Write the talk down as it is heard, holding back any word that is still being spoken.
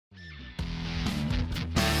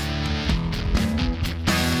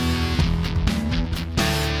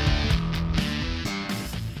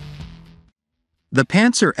The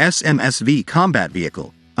Pantsir-SM-SV combat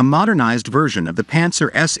vehicle, a modernized version of the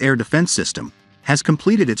Pantsir-S air defense system, has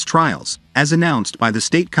completed its trials, as announced by the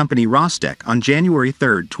state company Rostec on January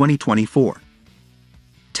 3, 2024.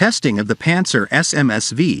 Testing of the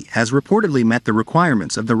Pantsir-SM-SV has reportedly met the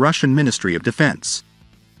requirements of the Russian Ministry of Defense.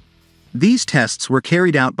 These tests were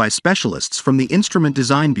carried out by specialists from the Instrument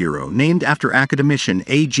Design Bureau named after Academician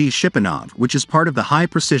AG Shipunov, which is part of the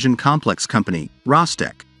high-precision complex company,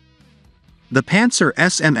 Rostec. The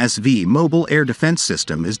Pantsir-SM-SV mobile air defense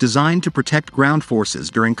system is designed to protect ground forces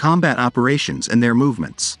during combat operations and their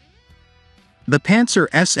movements. The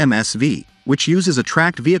Pantsir-SM-SV, which uses a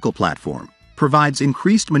tracked vehicle platform, provides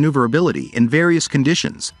increased maneuverability in various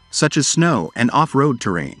conditions, such as snow and off-road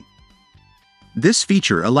terrain. This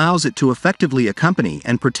feature allows it to effectively accompany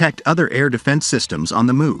and protect other air defense systems on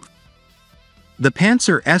the move. The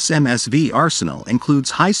Pantsir-SM-SV arsenal includes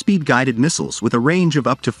high-speed guided missiles with a range of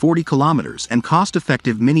up to 40 kilometers and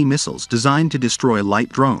cost-effective mini-missiles designed to destroy light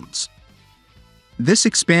drones. This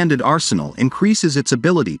expanded arsenal increases its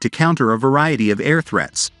ability to counter a variety of air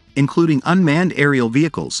threats, including unmanned aerial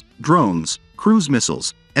vehicles, drones, cruise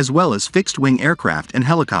missiles, as well as fixed-wing aircraft and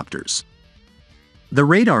helicopters. The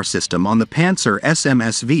radar system on the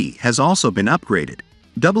Pantsir-SM-SV has also been upgraded,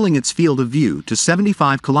 doubling its field of view to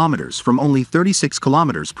 75 kilometers from only 36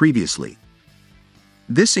 kilometers previously.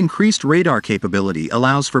 This increased radar capability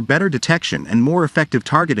allows for better detection and more effective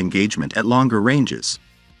target engagement at longer ranges.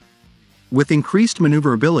 With increased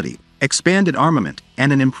maneuverability, expanded armament,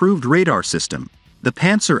 and an improved radar system, the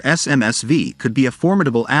Pantsir-SM-SV could be a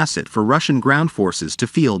formidable asset for Russian ground forces to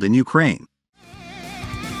field in Ukraine.